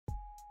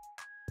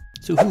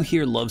So who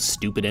here loves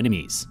stupid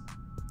enemies?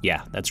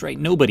 Yeah, that's right,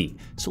 nobody.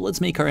 So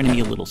let's make our enemy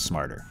a little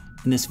smarter.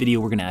 In this video,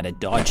 we're going to add a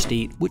dodge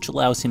state, which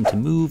allows him to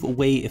move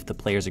away if the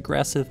player's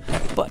aggressive,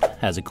 but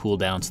has a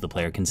cooldown so the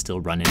player can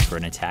still run in for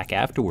an attack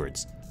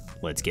afterwards.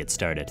 Let's get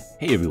started.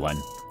 Hey everyone,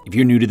 if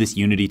you're new to this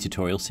Unity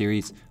tutorial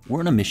series, we're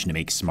on a mission to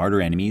make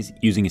smarter enemies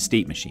using a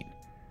state machine.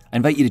 I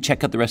invite you to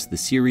check out the rest of the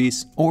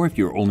series, or if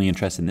you're only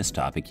interested in this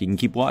topic, you can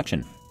keep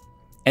watching.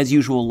 As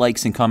usual,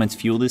 likes and comments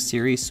fuel this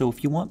series, so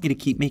if you want me to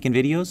keep making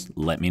videos,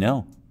 let me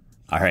know.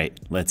 Alright,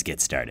 let's get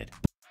started.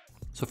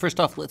 So first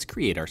off, let's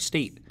create our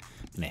state.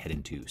 I'm going to head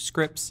into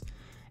scripts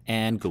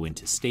and go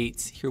into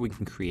states. Here we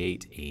can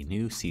create a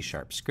new C#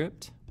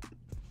 script.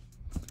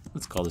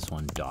 Let's call this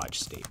one dodge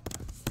state.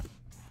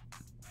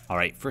 All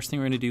right, first thing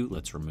we're going to do,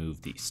 let's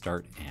remove the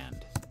start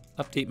and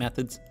update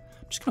methods.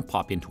 I'm just going to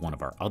pop into one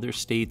of our other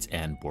states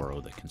and borrow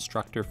the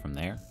constructor from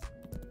there.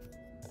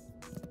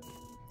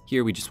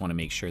 Here we just want to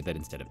make sure that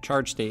instead of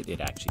charge state, it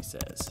actually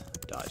says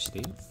dodge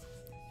state.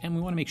 And we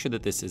want to make sure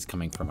that this is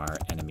coming from our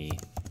enemy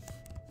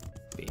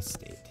base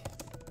state.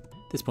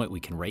 At this point we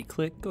can right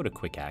click, go to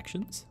quick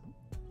actions,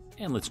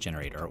 and let's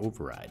generate our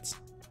overrides.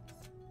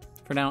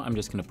 For now I'm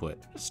just going to put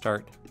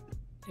start,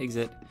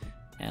 exit,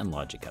 and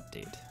logic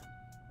update.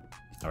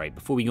 Alright,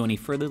 before we go any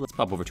further, let's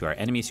pop over to our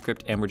enemy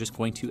script and we're just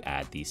going to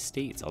add these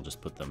states. I'll just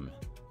put them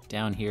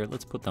down here.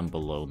 Let's put them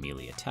below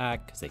melee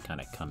attack because they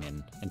kind of come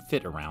in and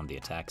fit around the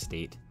attack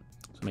state.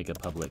 So make a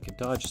public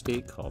dodge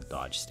state called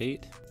dodge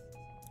state.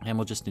 And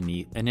we'll just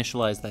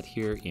initialize that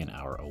here in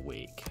our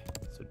awake.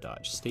 So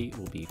dodge state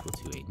will be equal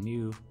to a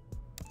new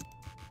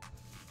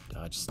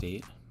dodge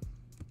state.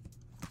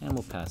 And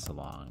we'll pass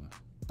along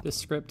this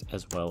script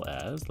as well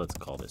as, let's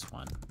call this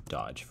one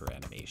dodge for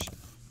animation.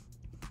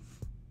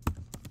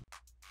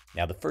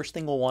 Now the first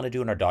thing we'll want to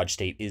do in our dodge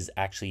state is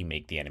actually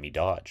make the enemy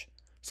dodge.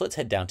 So let's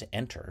head down to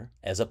enter,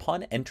 as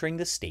upon entering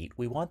the state,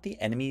 we want the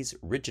enemy's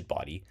rigid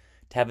body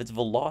to have its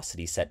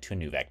velocity set to a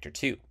new vector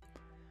 2.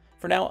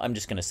 For now, I'm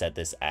just going to set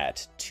this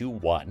at 2,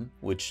 1,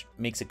 which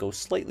makes it go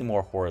slightly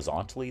more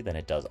horizontally than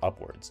it does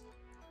upwards.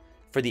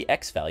 For the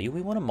x value,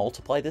 we want to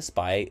multiply this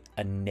by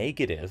a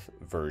negative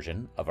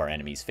version of our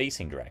enemy's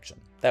facing direction.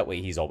 That way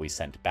he's always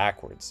sent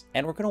backwards.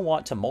 And we're going to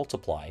want to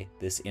multiply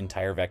this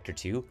entire vector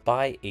 2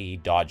 by a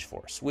dodge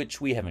force,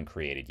 which we haven't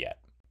created yet.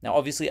 Now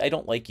obviously I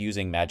don't like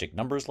using magic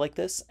numbers like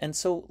this, and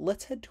so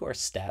let's head to our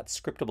stats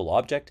scriptable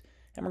object,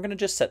 and we're going to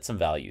just set some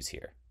values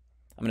here.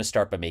 I'm going to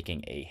start by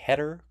making a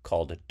header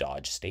called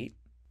dodge state.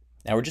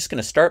 Now we're just going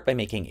to start by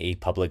making a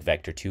public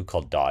vector 2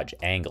 called dodge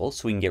angle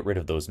so we can get rid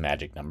of those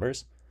magic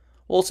numbers.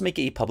 We'll also make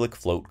a public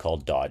float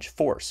called dodge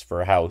force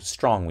for how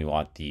strong we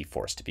want the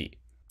force to be.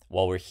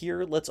 While we're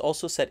here, let's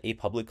also set a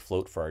public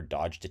float for our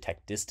dodge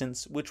detect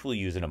distance, which we'll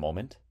use in a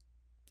moment,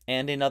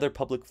 and another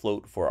public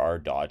float for our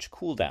dodge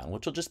cooldown,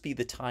 which will just be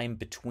the time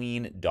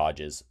between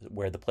dodges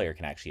where the player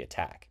can actually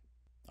attack.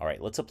 All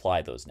right, let's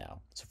apply those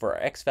now. So for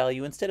our x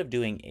value, instead of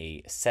doing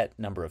a set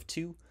number of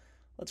 2,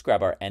 let's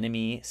grab our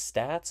enemy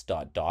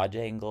stats.dodge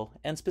angle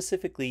and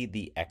specifically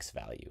the x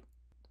value.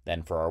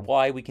 Then for our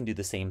y, we can do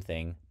the same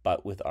thing,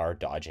 but with our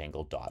dodge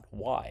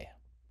angle.y.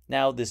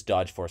 Now this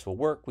dodge force will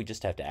work, we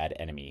just have to add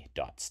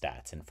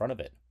enemy.stats in front of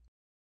it.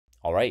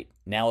 All right,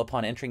 now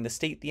upon entering the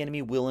state, the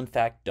enemy will in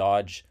fact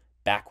dodge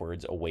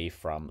backwards away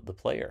from the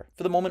player.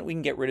 For the moment, we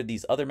can get rid of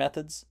these other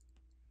methods.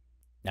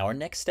 Now our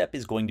next step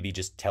is going to be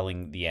just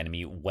telling the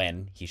enemy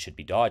when he should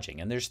be dodging,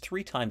 and there's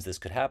 3 times this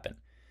could happen.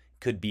 It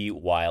could be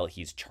while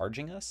he's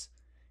charging us,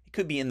 it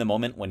could be in the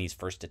moment when he's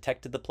first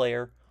detected the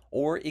player,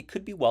 or it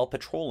could be while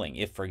patrolling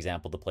if, for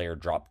example, the player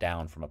dropped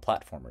down from a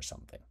platform or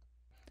something.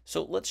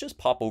 So let's just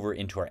pop over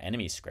into our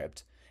enemy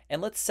script,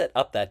 and let's set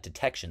up that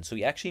detection so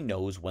he actually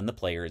knows when the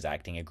player is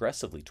acting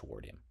aggressively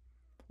toward him.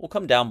 We'll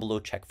come down below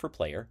check for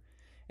player,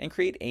 and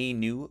create a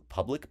new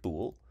public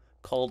bool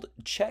called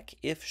check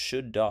if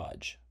should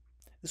dodge.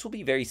 This will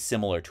be very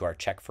similar to our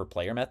check for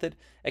player method,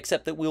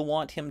 except that we'll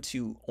want him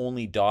to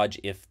only dodge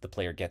if the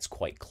player gets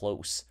quite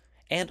close,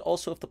 and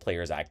also if the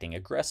player is acting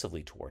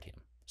aggressively toward him.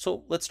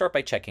 So let's start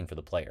by checking for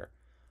the player.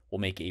 We'll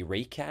make a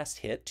raycast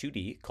hit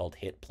 2D called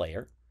hit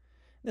player.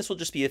 This will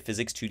just be a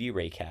physics 2D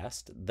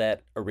raycast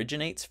that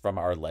originates from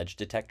our ledge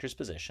detector's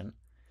position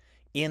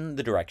in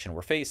the direction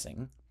we're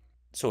facing.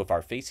 So if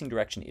our facing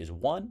direction is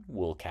 1,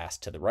 we'll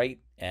cast to the right,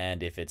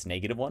 and if it's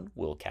 -1,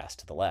 we'll cast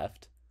to the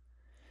left.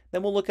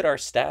 Then we'll look at our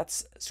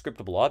stats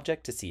scriptable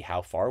object to see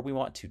how far we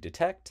want to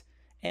detect,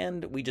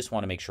 and we just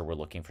want to make sure we're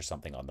looking for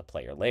something on the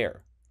player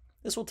layer.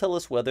 This will tell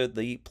us whether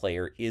the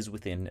player is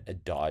within a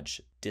dodge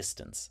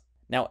distance.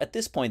 Now at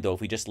this point though,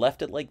 if we just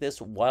left it like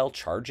this while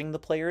charging the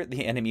player,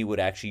 the enemy would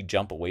actually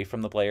jump away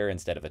from the player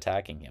instead of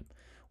attacking him.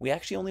 We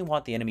actually only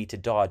want the enemy to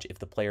dodge if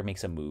the player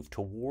makes a move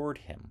toward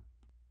him.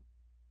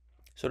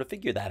 So to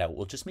figure that out,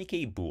 we'll just make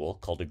a bool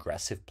called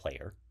aggressive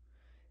player,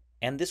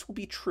 and this will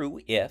be true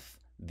if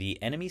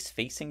the enemy's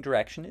facing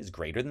direction is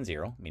greater than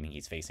 0, meaning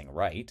he's facing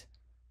right,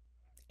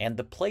 and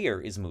the player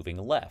is moving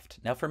left.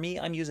 Now for me,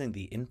 I'm using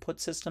the input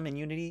system in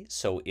Unity,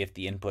 so if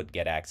the input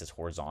get axis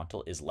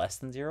horizontal is less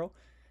than 0,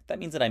 that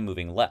means that I'm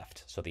moving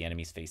left, so the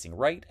enemy's facing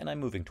right and I'm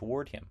moving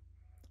toward him.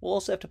 we'll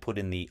also have to put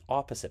in the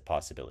opposite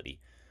possibility,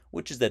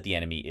 which is that the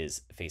enemy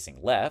is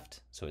facing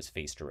left, so his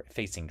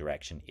facing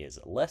direction is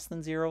less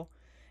than 0,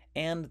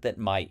 and that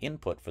my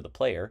input for the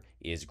player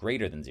is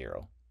greater than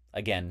 0,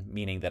 again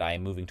meaning that I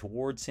am moving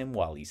towards him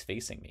while he's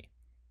facing me.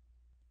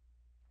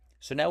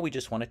 So now we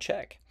just want to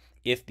check.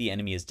 If the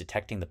enemy is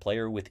detecting the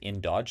player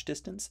within dodge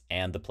distance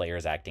and the player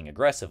is acting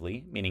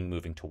aggressively, meaning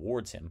moving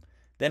towards him,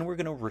 then we're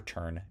going to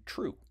return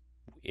true.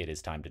 It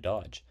is time to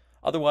dodge.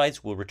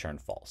 Otherwise, we'll return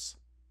false.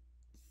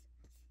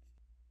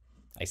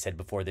 I said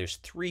before there's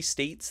 3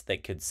 states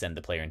that could send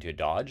the player into a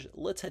dodge.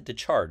 Let's head to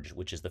charge,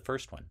 which is the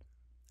first one.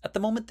 At the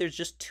moment, there's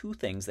just 2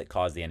 things that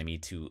cause the enemy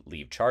to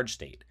leave charge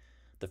state.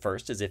 The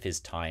first is if his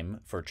time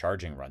for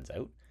charging runs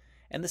out,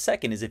 and the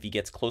second is if he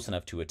gets close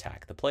enough to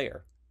attack the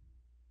player.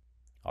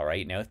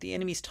 Alright, now if the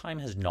enemy's time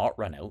has not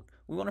run out,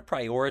 we want to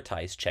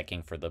prioritize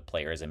checking for the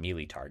player as a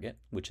melee target,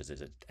 which is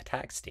his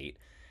attack state.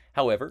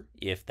 However,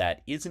 if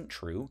that isn't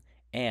true,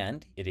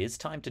 and it is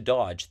time to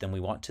dodge, then we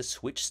want to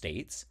switch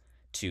states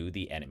to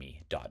the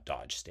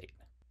enemy.dodge state.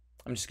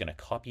 I'm just going to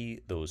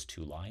copy those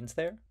 2 lines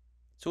there.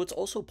 So it's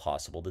also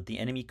possible that the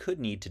enemy could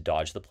need to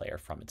dodge the player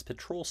from its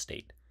patrol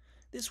state.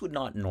 This would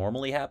not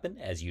normally happen,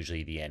 as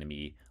usually the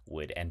enemy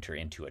would enter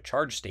into a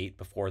charge state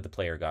before the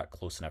player got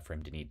close enough for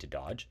him to need to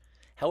dodge.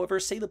 However,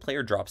 say the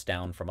player drops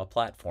down from a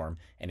platform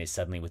and is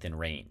suddenly within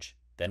range.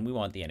 Then we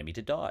want the enemy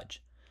to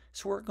dodge.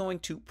 So we're going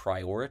to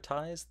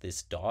prioritize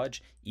this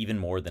dodge even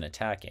more than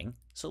attacking.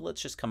 So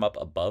let's just come up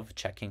above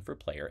checking for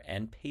player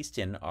and paste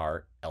in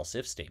our else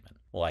if statement.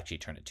 We'll actually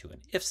turn it to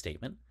an if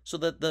statement so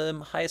that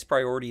the highest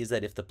priority is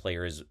that if the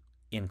player is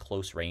in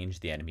close range,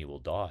 the enemy will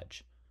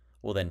dodge.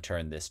 We'll then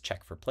turn this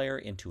check for player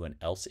into an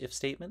else if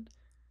statement.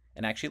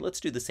 And actually, let's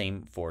do the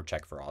same for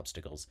check for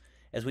obstacles,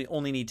 as we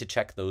only need to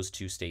check those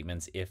 2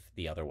 statements if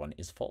the other one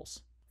is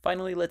false.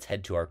 Finally, let's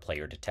head to our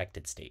player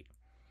detected state.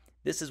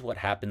 This is what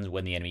happens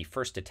when the enemy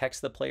first detects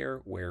the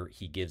player, where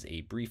he gives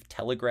a brief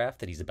telegraph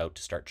that he's about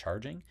to start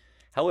charging.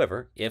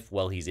 However, if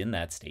while he's in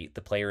that state,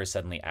 the player is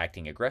suddenly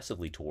acting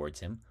aggressively towards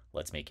him,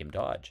 let's make him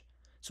dodge.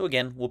 So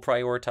again, we'll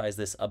prioritize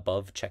this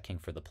above checking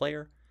for the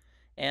player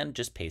and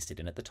just paste it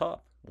in at the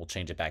top. We'll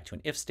change it back to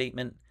an if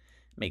statement,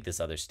 make this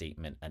other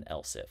statement an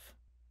else if.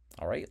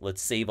 All right,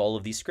 let's save all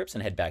of these scripts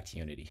and head back to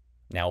Unity.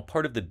 Now,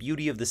 part of the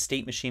beauty of the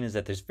state machine is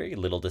that there's very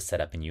little to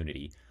set up in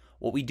Unity.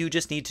 What we do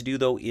just need to do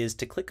though is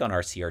to click on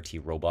our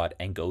CRT robot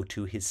and go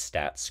to his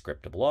stats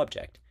scriptable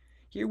object.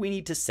 Here we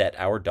need to set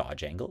our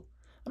dodge angle.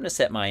 I'm going to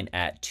set mine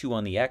at 2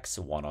 on the X,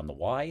 1 on the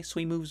Y, so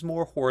he moves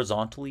more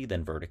horizontally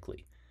than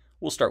vertically.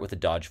 We'll start with a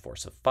dodge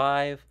force of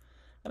 5.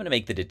 I'm going to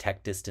make the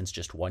detect distance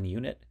just 1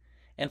 unit.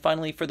 And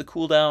finally, for the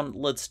cooldown,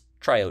 let's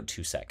try out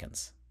 2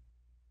 seconds.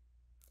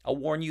 I'll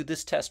warn you,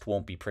 this test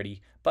won't be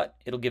pretty, but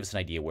it'll give us an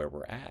idea where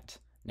we're at.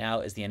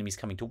 Now, as the enemy's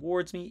coming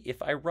towards me,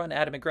 if I run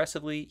at him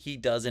aggressively, he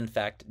does in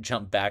fact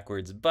jump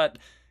backwards, but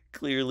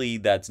clearly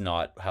that's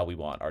not how we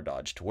want our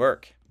dodge to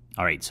work.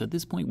 All right, so at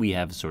this point we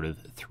have sort of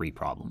 3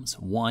 problems.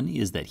 One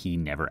is that he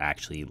never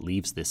actually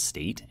leaves this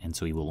state, and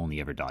so he will only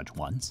ever dodge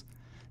once.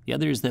 The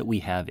other is that we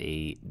have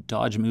a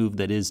dodge move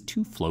that is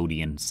too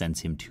floaty and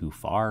sends him too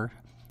far.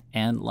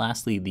 And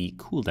lastly, the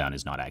cooldown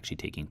is not actually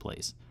taking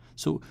place.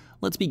 So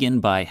let's begin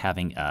by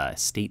having a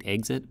state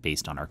exit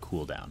based on our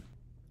cooldown.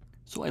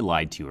 So I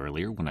lied to you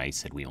earlier when I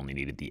said we only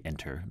needed the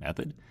enter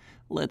method.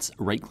 Let's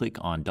right-click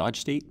on dodge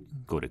state,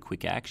 go to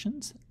quick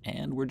actions,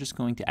 and we're just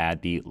going to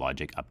add the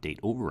logic update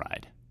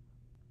override.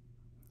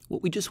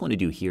 What we just want to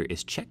do here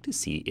is check to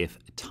see if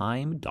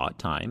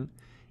time.time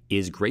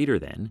is greater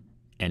than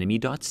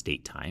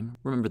enemy.stateTime.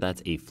 Remember,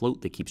 that's a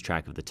float that keeps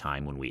track of the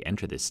time when we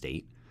enter this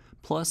state,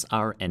 plus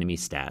our enemy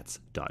stats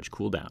dodge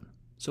cooldown.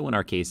 So in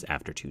our case,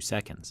 after 2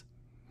 seconds.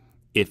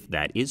 If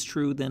that is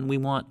true, then we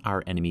want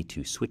our enemy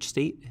to switch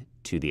state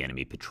to the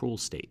enemy patrol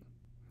state.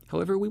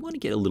 However, we want to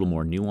get a little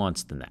more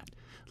nuanced than that.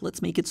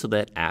 Let's make it so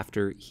that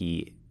after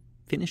he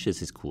finishes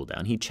his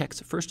cooldown, he checks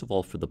first of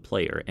all for the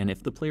player, and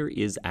if the player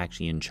is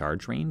actually in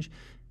charge range,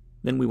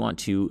 then we want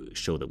to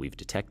show that we've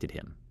detected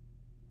him.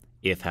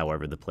 If,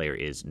 however, the player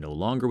is no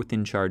longer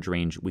within charge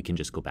range, we can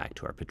just go back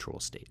to our patrol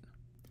state.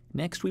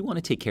 Next, we want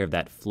to take care of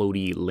that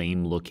floaty,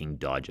 lame-looking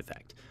dodge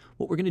effect.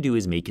 What we're going to do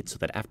is make it so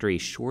that after a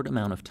short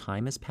amount of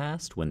time has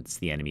passed, once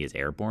the enemy is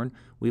airborne,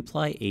 we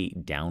apply a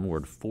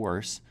downward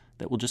force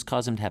that will just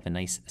cause him to have a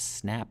nice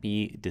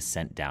snappy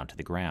descent down to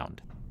the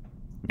ground.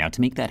 Now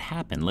to make that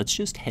happen, let's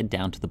just head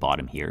down to the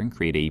bottom here and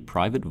create a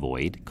private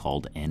void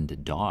called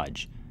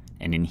end_dodge.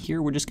 And in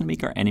here, we're just going to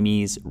make our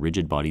enemy's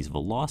rigid body's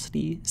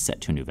velocity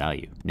set to a new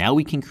value. Now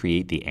we can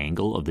create the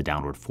angle of the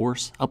downward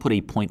force. I'll put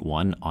a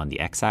 0.1 on the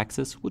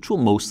x-axis, which will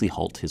mostly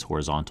halt his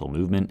horizontal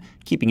movement,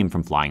 keeping him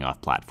from flying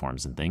off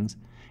platforms and things,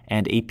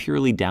 and a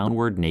purely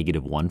downward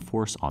 -1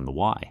 force on the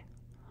y.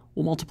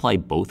 We'll multiply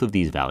both of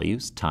these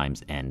values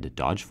times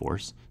end_dodge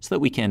force so that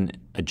we can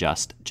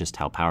adjust just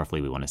how powerfully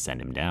we want to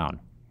send him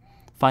down.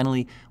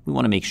 Finally, we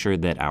want to make sure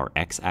that our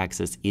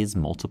x-axis is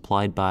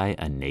multiplied by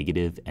a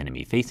negative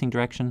enemy facing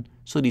direction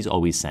so that he's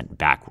always sent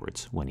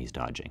backwards when he's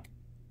dodging.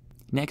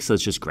 Next,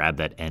 let's just grab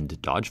that end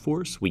dodge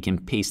force. We can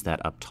paste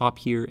that up top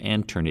here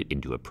and turn it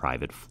into a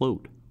private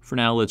float. For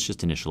now, let's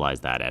just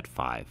initialize that at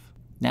 5.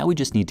 Now we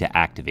just need to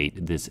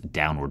activate this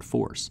downward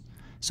force.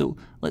 So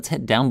let's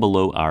head down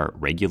below our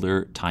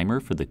regular timer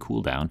for the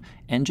cooldown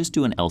and just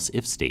do an else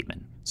if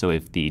statement. So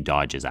if the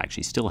dodge is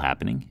actually still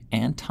happening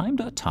and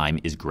time.time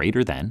is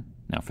greater than,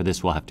 now for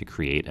this we'll have to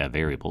create a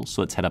variable.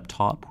 So let's head up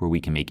top where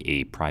we can make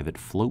a private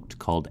float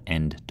called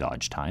end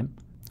dodge time.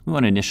 We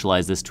want to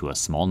initialize this to a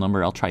small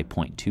number. I'll try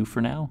 0.2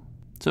 for now.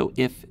 So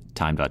if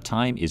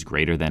time.time is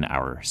greater than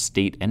our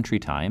state entry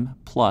time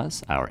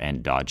plus our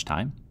end dodge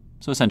time,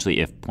 so essentially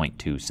if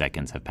 0.2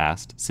 seconds have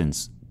passed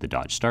since the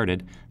dodge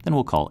started, then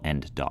we'll call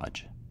end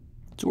dodge.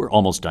 So we're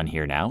almost done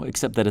here now,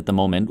 except that at the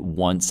moment,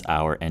 once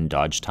our end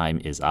dodge time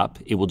is up,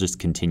 it will just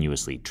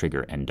continuously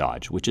trigger end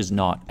dodge, which is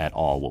not at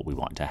all what we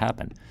want to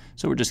happen.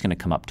 So we're just going to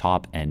come up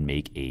top and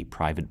make a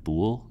private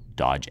bool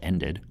dodge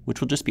ended, which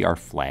will just be our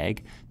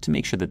flag to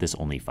make sure that this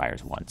only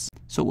fires once.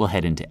 So we'll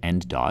head into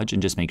end dodge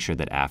and just make sure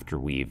that after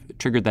we've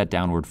triggered that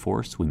downward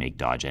force, we make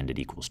dodge ended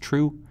equals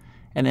true.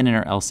 And then in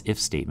our else if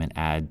statement,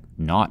 add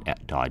not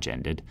at dodge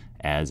ended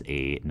as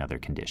another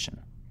condition.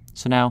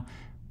 So now,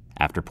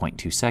 after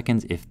 0.2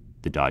 seconds, if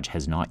the dodge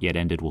has not yet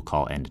ended, we'll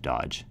call end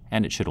dodge,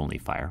 and it should only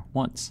fire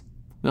once.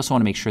 We also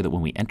want to make sure that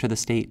when we enter the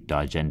state,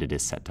 dodge ended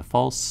is set to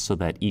false, so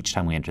that each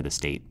time we enter the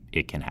state,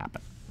 it can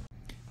happen.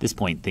 At this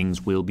point,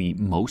 things will be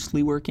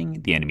mostly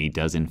working. The enemy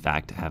does in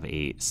fact have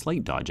a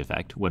slight dodge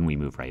effect when we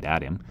move right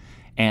at him,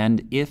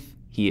 and if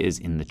he is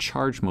in the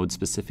charge mode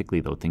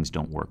specifically, though, things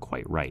don't work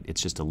quite right.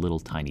 It's just a little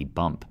tiny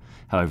bump.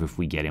 However, if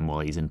we get him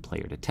while he's in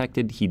player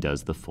detected, he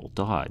does the full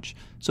dodge.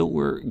 So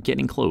we're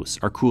getting close.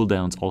 Our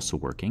cooldown's also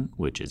working,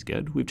 which is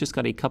good. We've just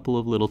got a couple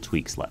of little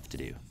tweaks left to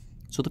do.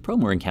 So the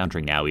problem we're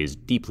encountering now is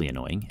deeply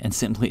annoying, and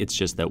simply it's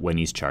just that when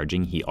he's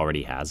charging, he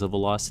already has a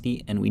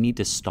velocity, and we need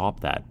to stop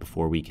that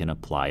before we can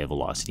apply a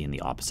velocity in the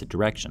opposite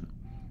direction.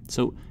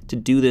 So to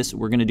do this,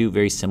 we're going to do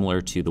very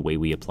similar to the way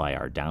we apply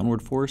our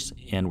downward force,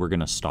 and we're going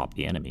to stop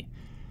the enemy.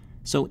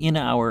 So in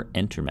our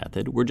enter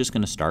method, we're just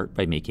going to start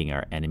by making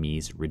our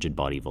enemy's rigid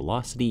body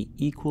velocity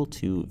equal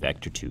to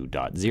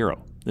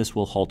vector2.0. This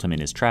will halt him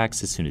in his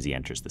tracks as soon as he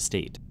enters the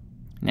state.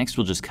 Next,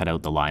 we'll just cut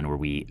out the line where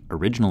we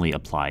originally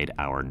applied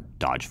our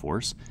dodge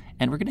force,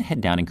 and we're going to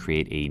head down and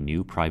create a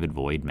new private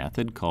void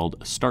method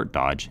called start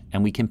dodge,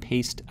 and we can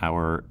paste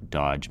our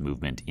dodge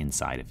movement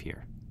inside of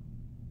here.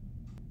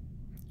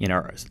 In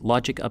our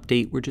logic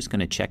update, we're just going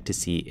to check to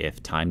see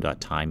if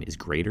time.time is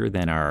greater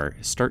than our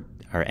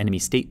enemy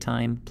state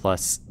time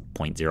plus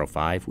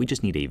 0.05. We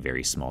just need a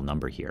very small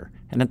number here.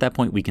 And at that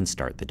point, we can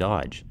start the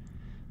dodge.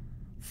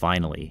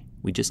 Finally,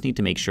 we just need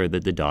to make sure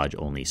that the dodge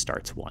only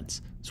starts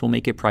once. So we'll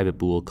make a private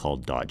bool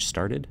called dodge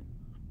started.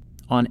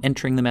 On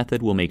entering the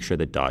method, we'll make sure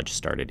that dodge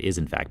started is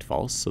in fact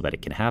false so that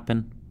it can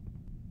happen.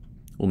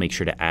 We'll make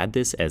sure to add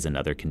this as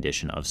another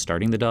condition of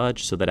starting the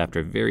dodge so that after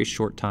a very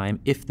short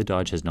time, if the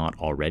dodge has not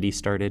already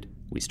started,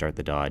 we start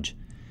the dodge.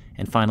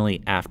 And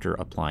finally, after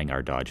applying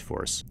our dodge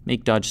force,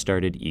 make dodge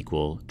started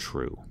equal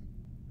true.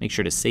 Make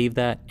sure to save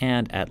that,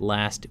 and at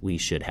last, we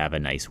should have a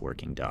nice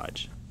working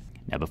dodge.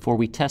 Now before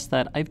we test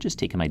that, I've just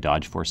taken my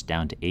dodge force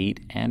down to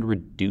 8 and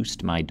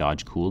reduced my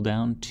dodge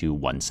cooldown to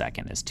 1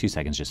 second, as 2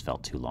 seconds just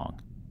felt too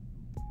long.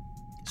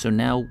 So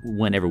now,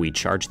 whenever we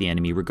charge the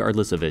enemy,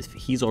 regardless of if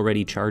he's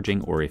already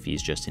charging or if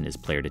he's just in his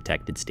player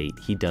detected state,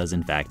 he does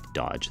in fact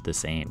dodge the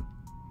same.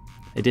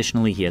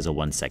 Additionally, he has a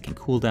 1 second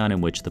cooldown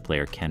in which the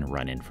player can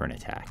run in for an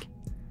attack.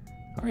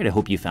 Alright, I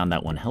hope you found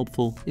that one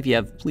helpful. If you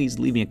have, please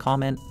leave me a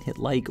comment, hit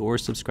like, or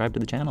subscribe to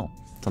the channel.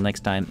 Until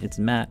next time, it's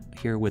Matt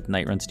here with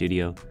Nightrun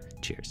Studio.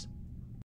 Cheers.